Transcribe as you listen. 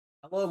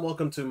Hello and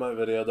welcome to my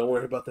video. Don't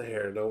worry about the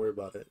hair. Don't worry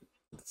about it.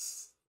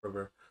 It's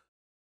rubber.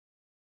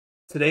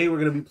 Today we're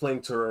going to be playing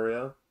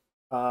Terraria.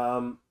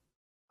 I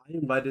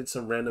invited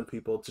some random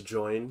people to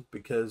join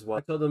because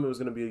I told them it was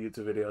going to be a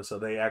YouTube video, so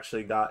they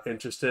actually got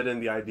interested in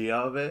the idea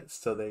of it,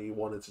 so they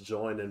wanted to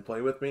join and play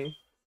with me.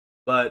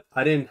 But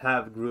I didn't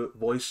have group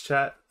voice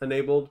chat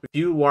enabled. If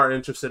you are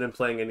interested in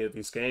playing any of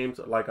these games,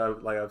 like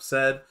I've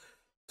said,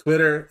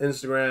 Twitter,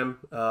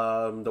 Instagram,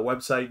 the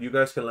website, you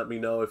guys can let me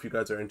know if you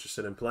guys are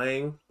interested in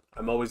playing.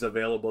 I'm always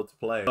available to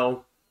play.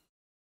 So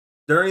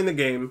during the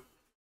game,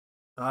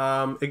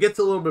 it gets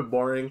a little bit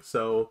boring.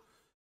 So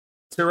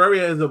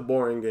Terraria is a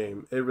boring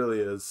game. It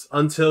really is.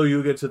 Until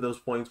you get to those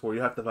points where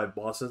you have to fight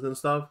bosses and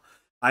stuff.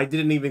 I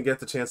didn't even get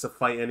the chance to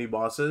fight any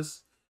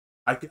bosses.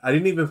 I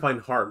didn't even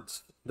find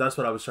hearts. That's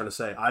what I was trying to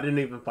say. I didn't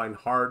even find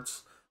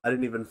hearts. I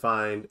didn't even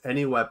find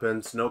any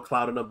weapons. No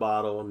cloud in a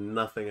bottle.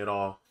 Nothing at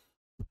all.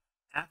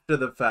 After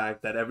the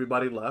fact that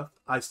everybody left,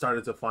 I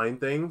started to find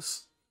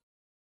things.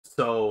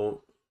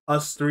 So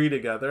us three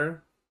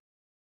together,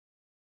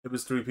 it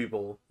was three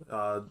people.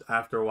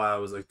 After a while,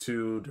 it was like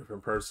two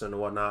different person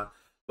and whatnot.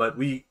 But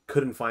we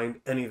couldn't find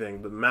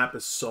anything. The map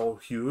is so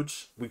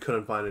huge, we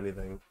couldn't find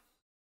anything.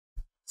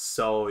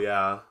 So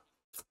yeah.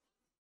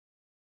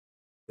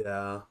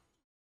 Yeah.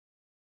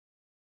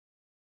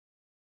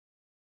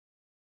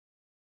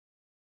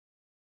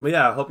 But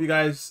yeah, I hope you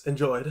guys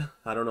enjoyed.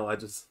 I don't know, I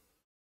just...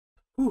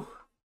 Whew.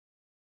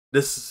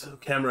 This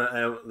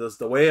camera,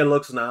 the way it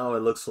looks now,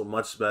 it looks so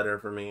much better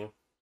for me.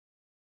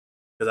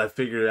 Because I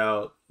figured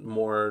out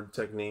more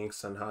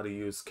techniques on how to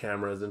use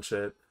cameras and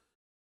shit.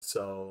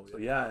 So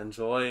yeah,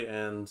 enjoy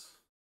and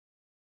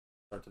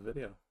start the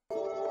video.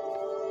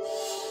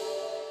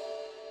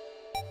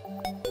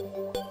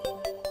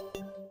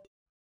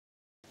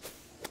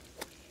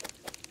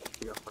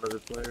 We got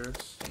 100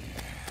 players.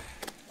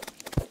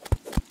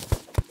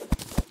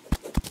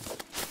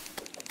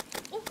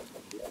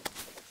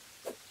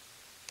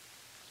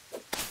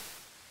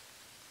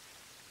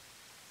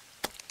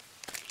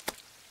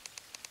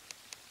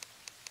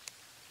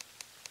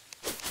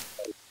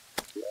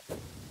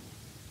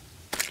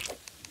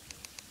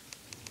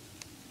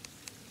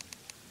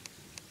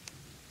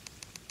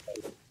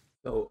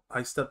 So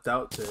I stepped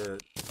out to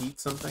eat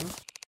something,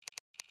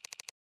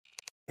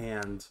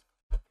 and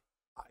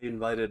I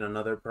invited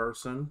another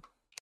person.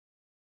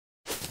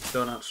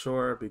 Still not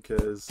sure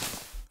because,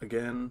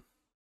 again,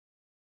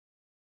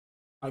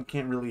 I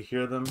can't really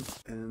hear them,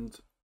 and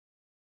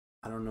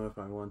I don't know if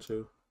I want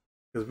to.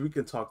 Because we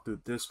can talk through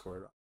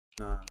Discord.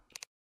 Not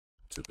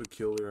too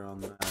peculiar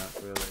on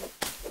that, really.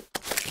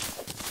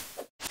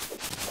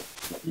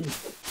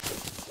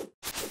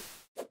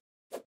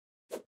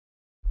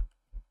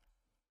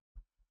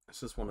 It's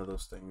just one of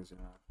those things, you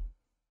know.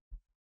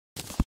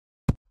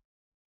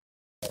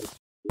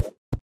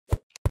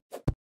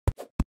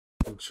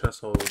 And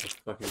chest hole is a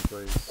fucking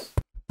place.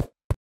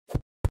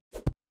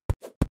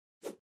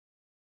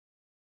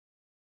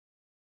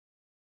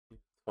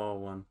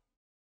 Tall one.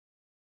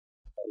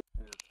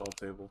 And a tall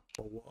table.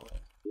 Oh, whoa.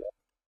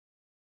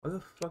 Why the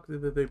fuck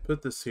did they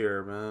put this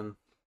here, man?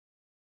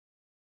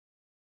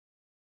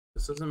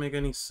 This doesn't make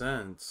any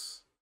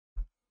sense.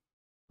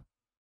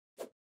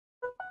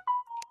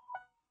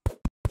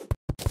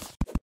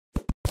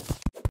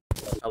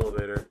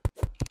 Elevator.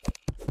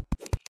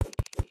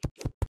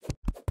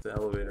 The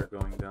elevator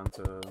going down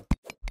to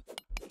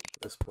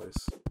this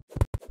place.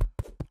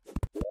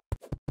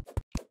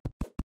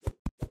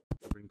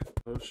 Bring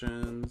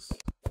potions,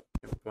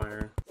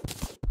 campfire.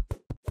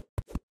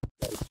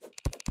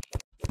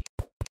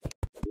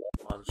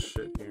 A lot of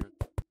shit here.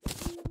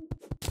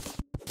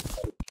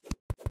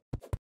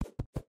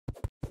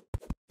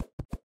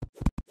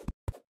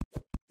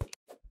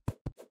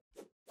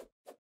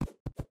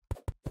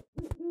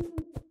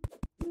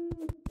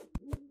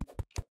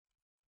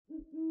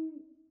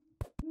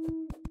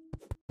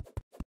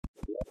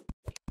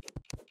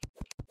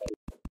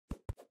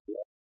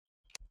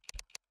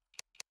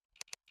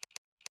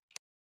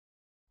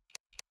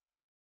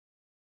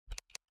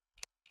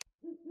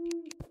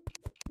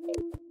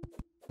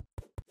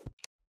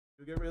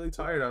 You get really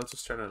tired, I'll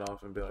just turn it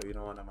off and be like, you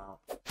know what, I'm out.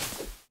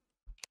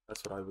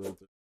 That's what I will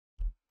do.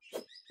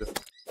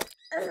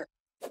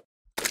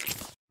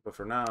 But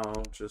for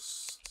now,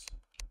 just...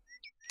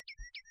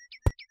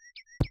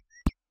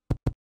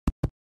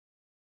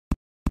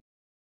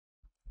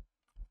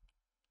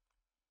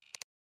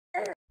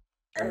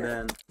 And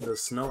then the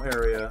snow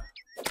area,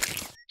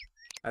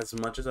 as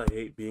much as I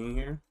hate being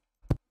here,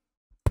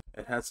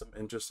 it had some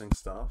interesting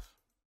stuff.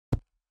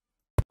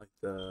 Like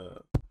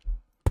what's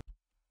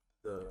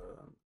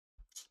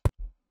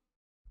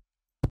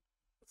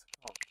it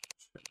called?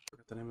 Shit, I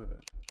forgot the name of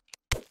it.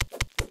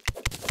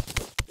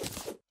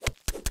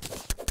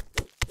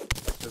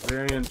 It's a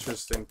very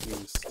interesting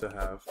piece to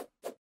have.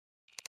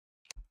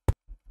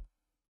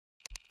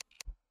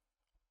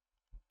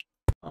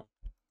 Oh.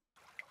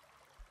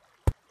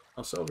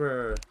 Oh,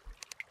 silver.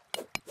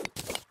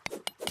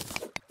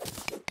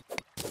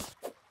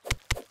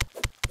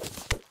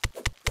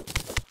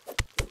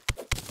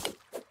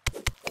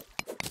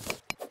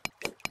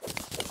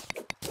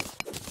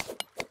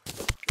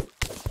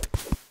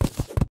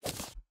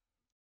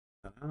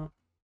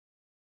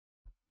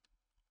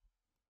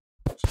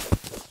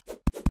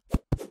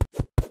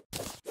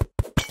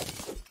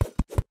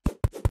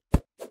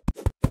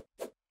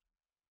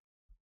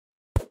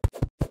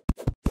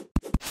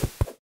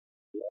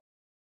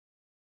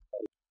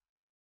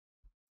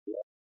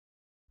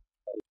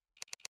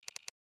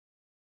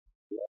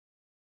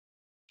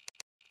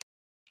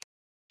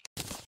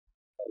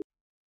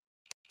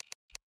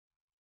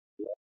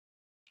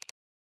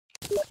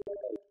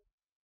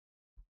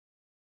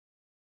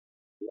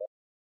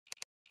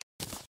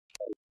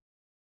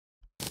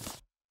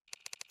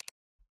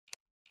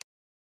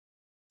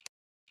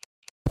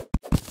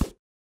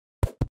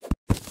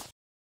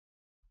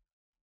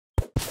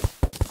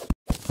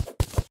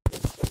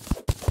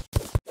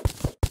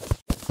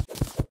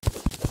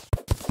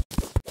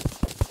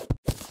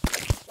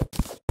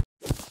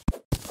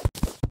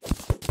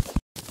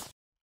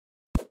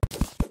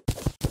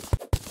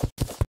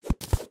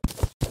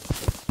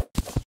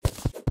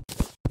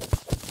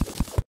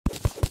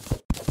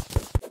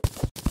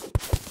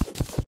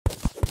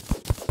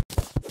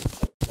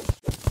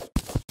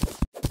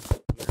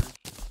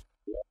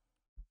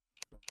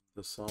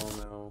 The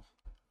sawmill.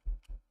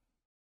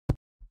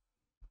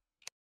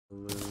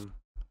 Balloon.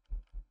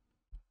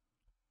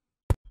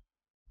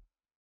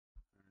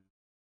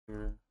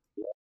 Here.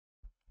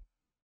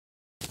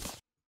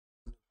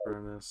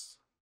 Furnace.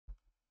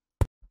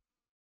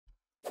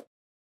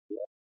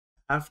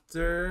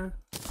 After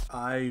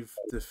I've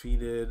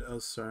defeated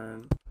a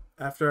certain...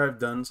 After I've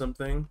done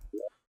something,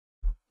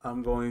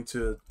 I'm going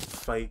to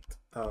fight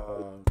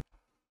Eye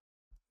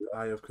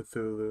of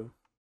Cthulhu.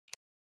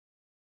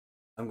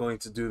 I'm going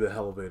to do the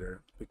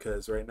elevator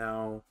because right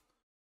now,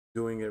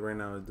 doing it right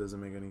now, it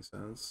doesn't make any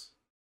sense.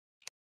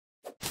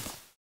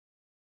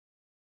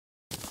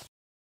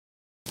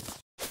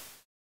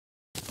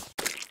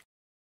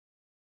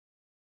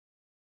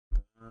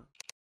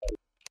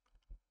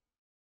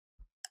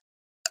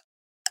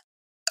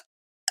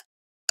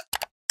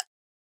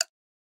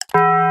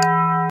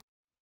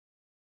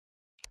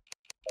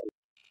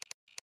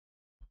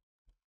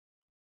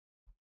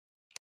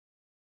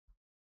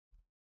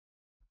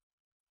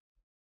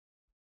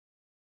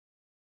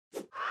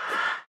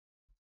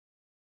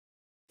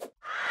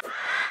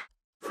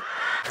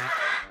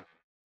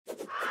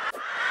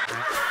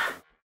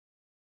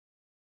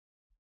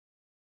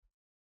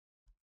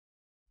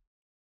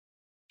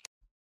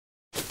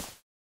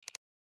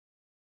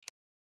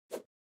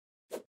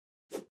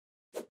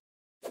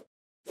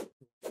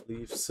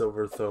 Leaf,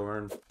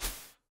 Silverthorn,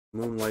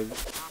 Moonlight.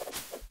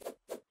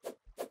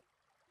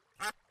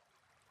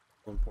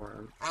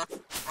 Important.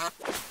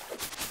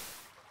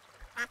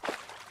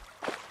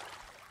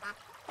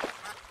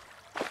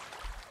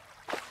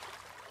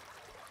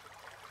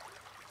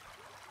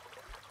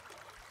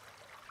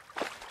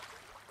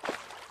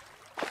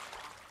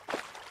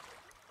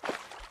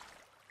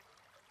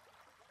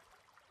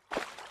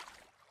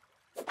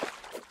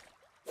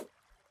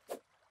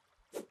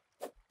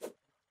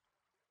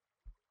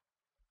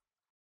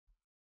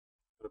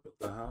 Gotta build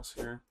the house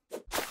here.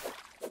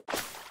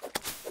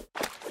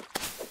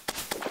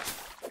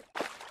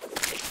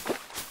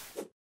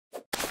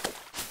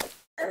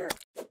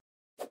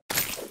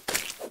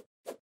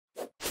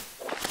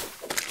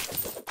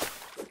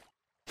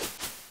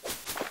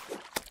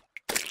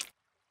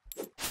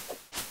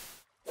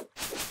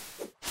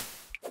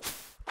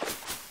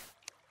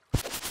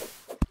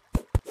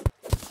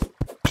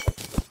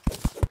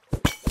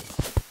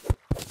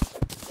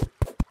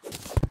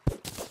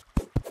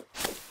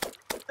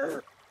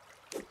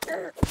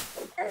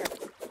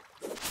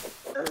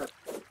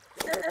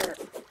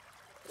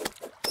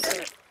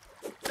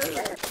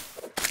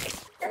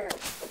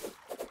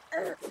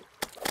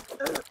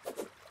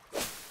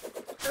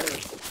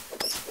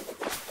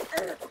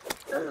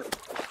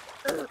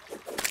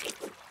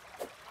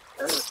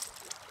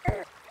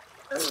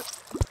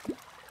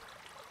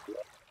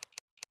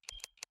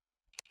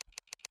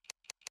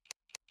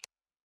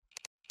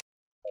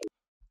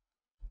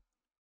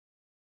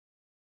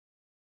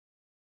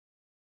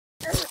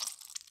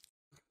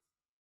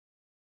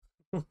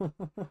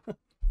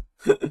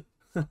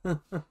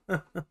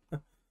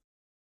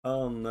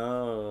 Oh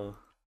no.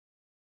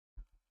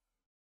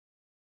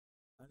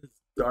 That is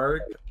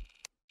dark.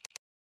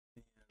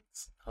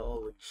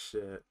 Holy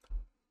shit.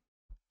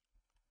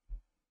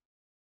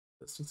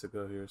 This needs to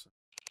go here.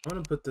 I'm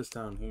gonna put this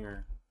down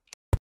here.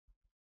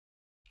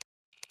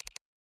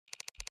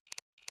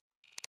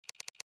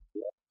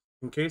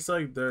 In case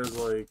like there's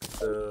like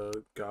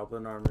the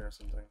goblin army or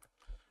something,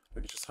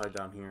 we can just hide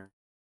down here.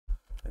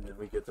 And then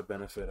we get the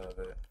benefit of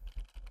it.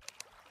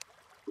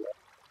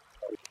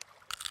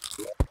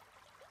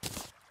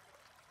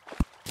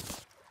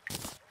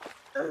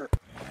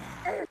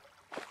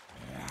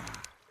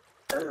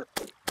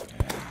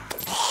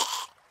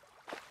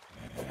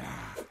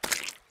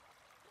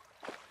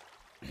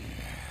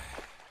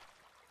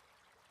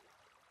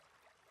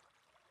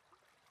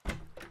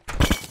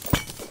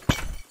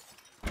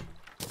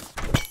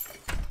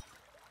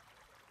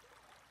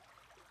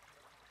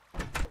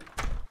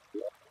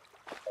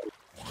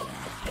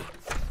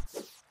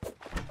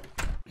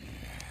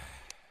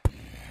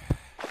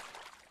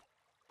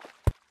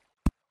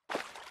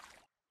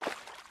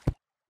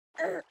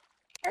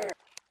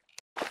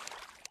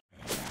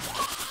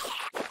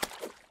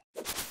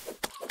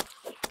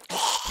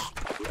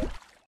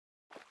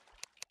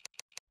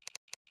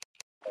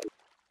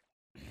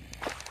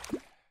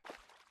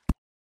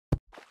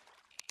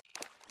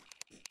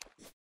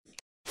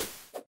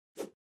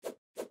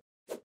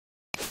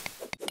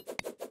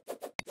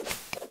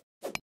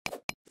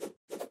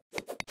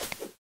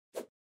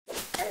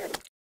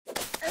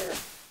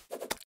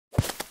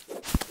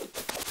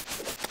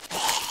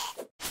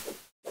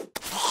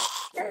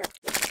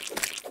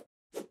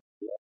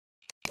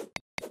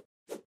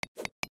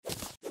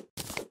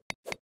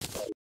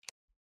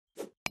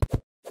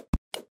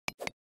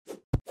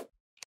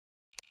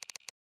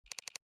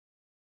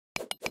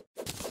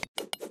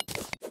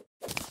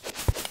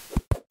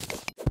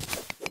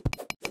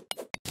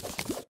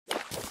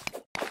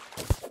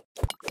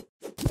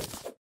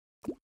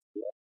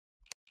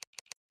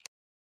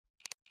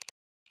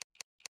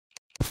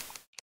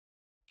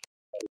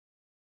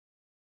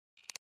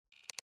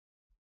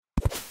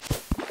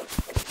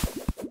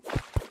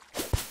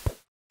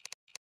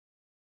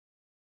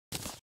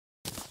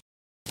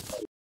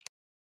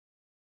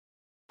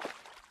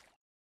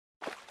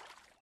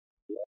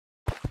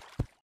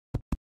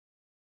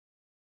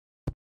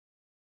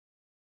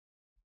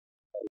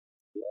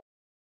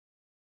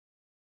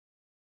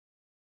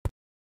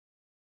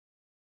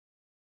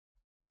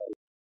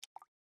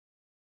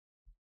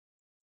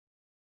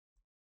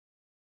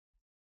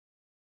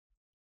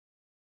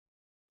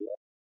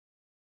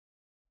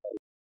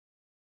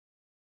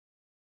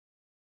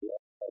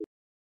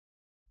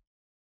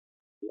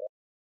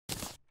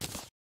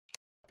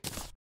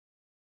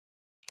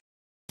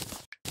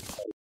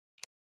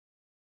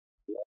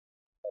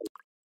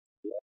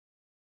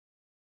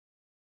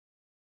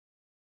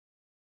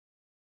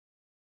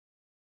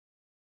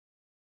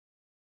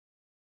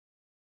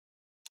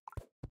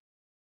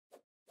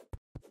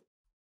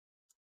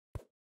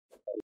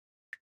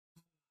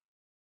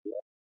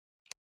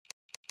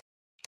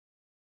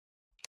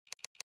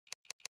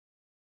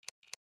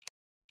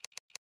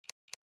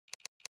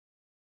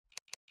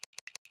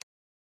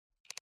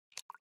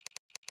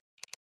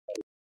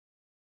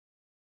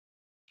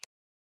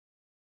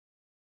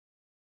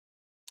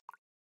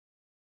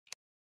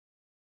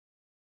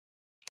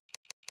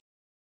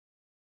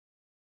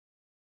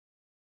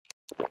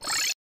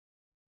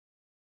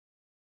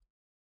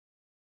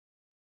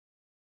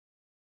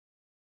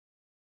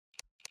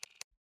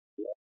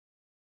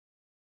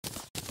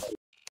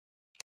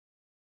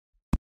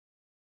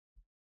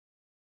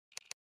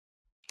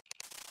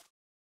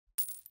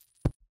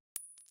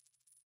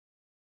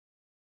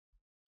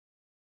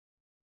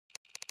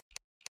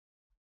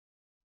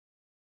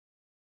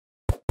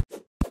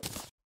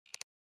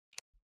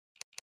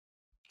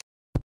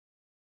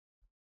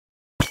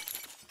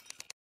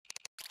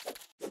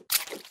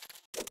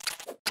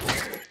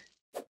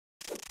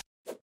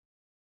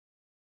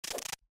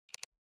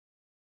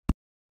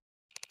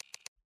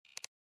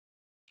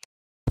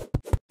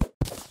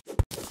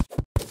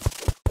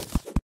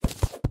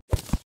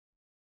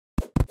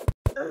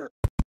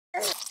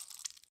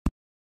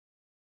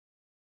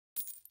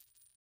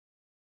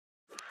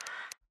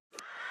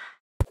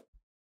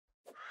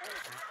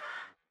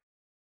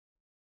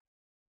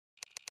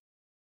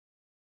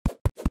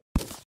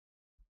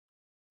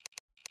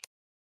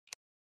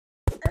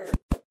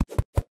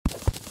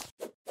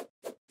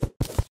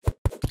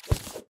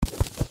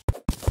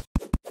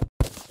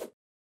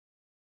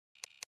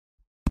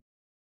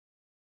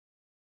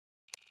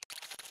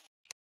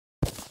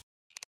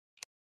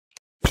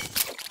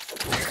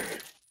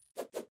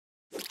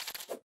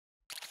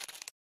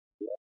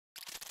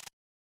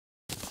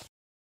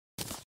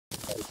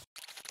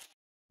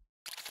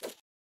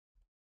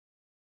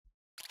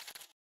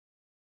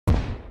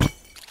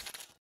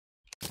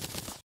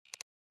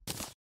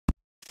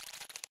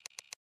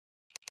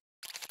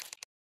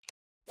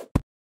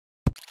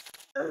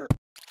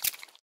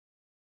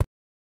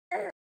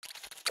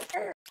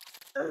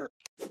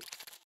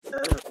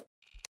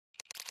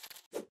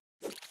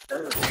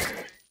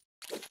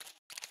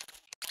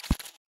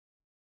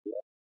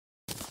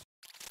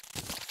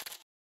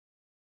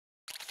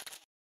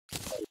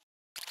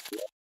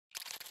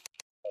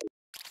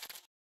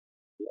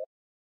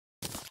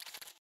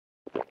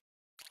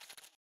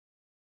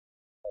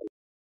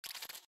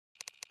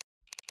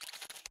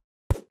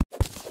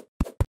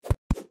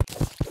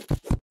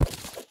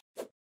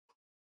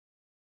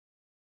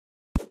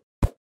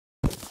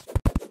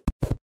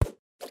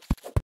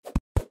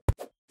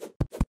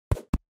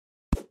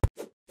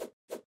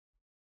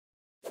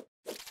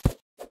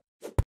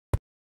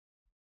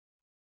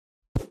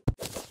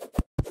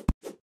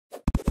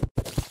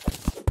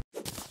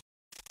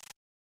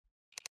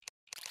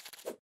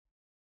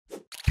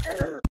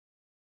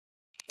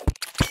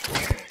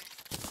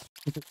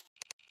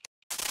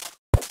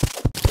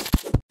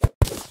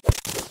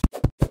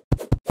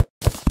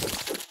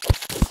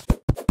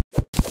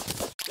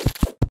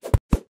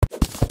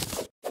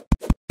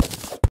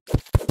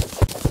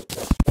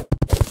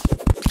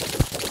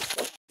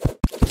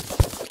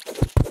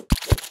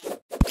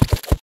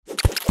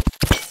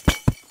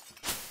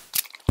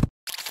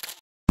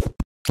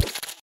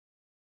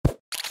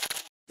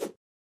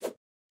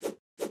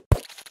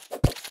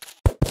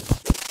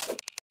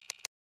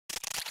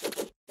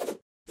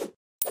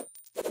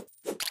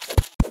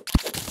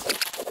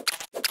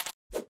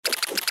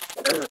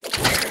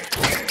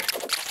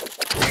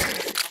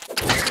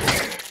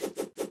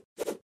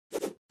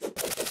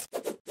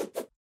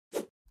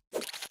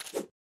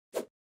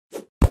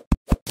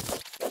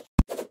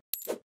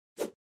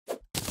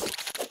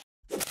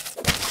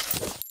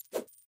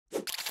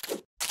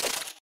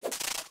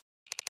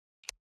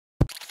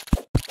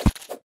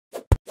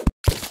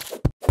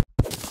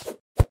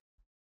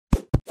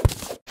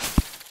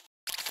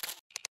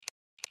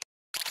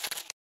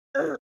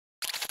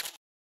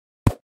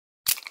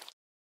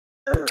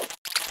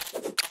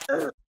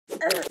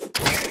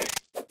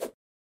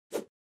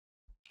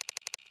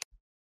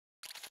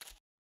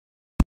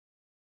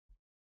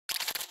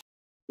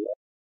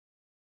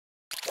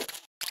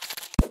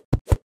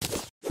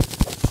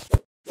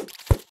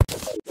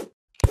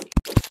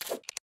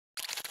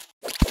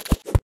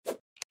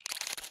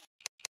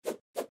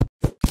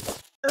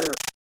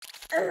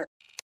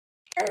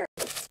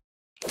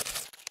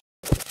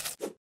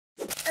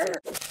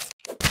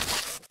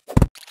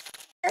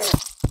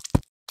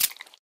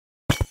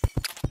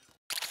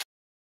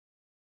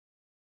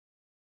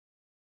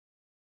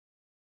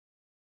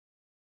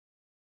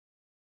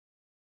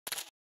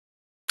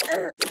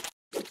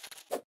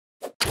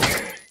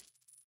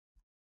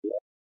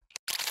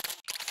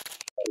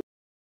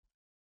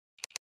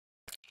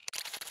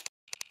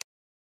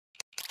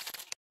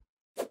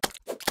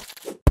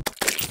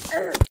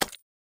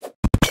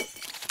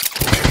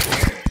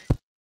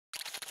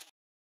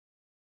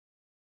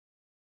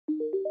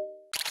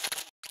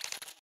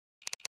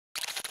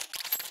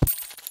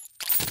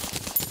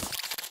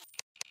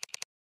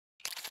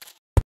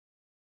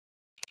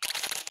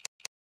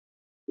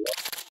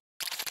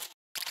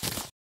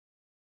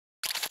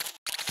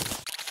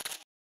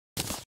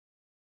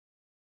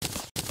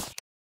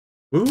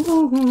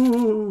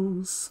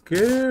 Ooh,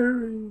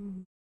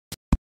 scary.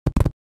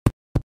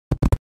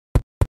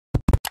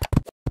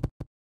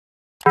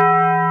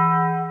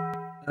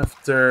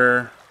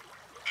 After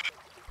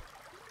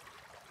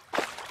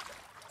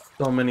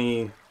so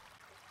many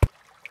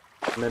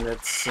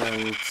minutes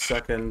and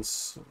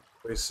seconds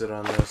wasted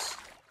on this,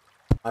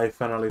 I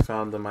finally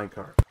found the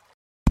minecart.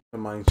 The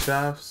mine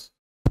shafts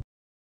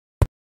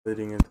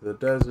leading into the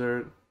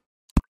desert.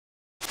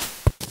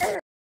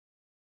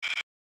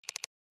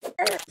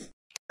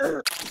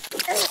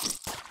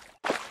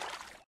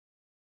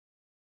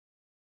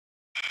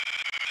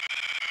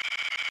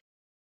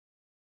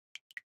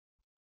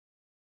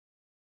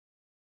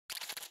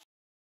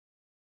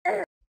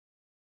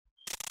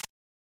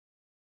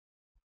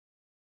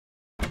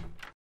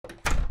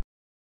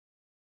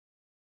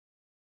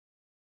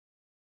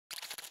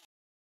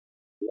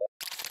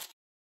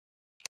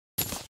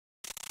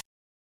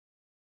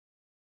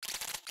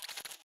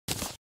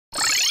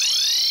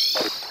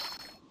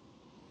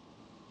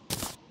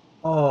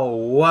 Oh,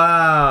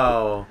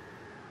 wow.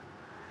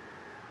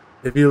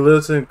 If you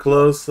listen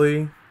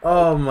closely,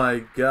 oh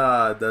my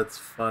god, that's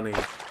funny.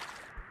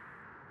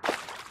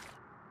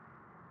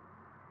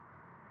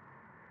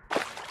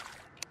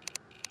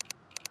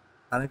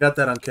 And I got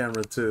that on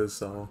camera too,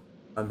 so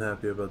I'm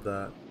happy about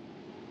that.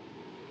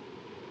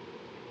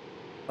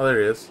 Oh,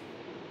 there he is.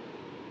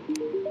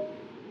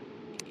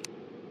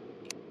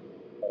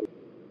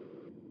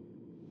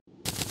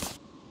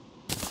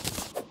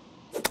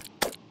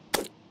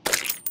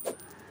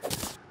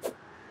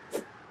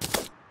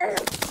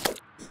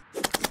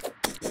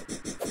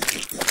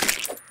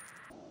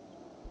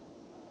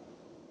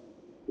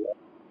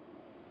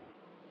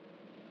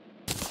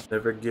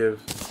 Never give.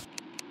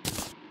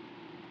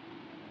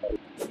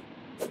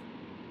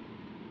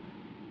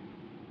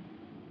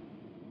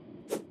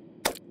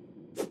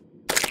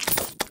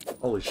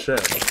 Holy shit.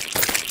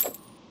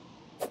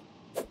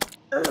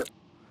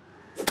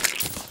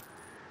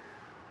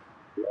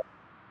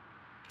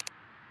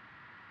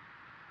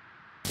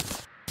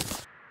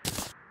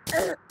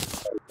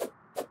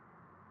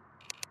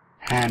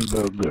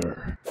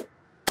 Hamburger.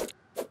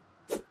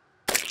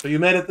 So you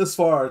made it this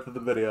far to the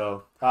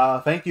video.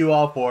 Thank you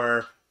all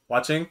for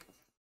watching.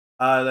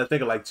 I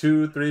think like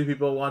 2-3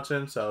 people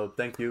watching, so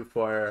thank you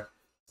for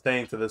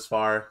staying to this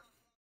far.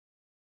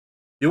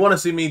 You want to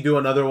see me do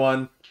another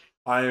one,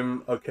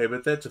 I'm okay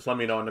with it. Just let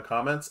me know in the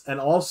comments. And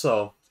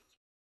also,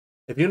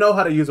 if you know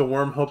how to use a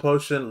wormhole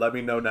potion, let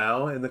me know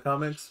now in the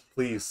comments,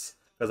 please.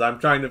 Because I'm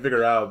trying to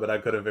figure out, but I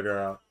couldn't figure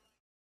out.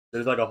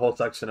 There's like a whole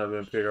section of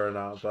it figuring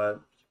out. But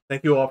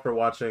thank you all for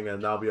watching,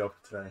 and that'll be all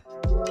for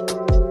today.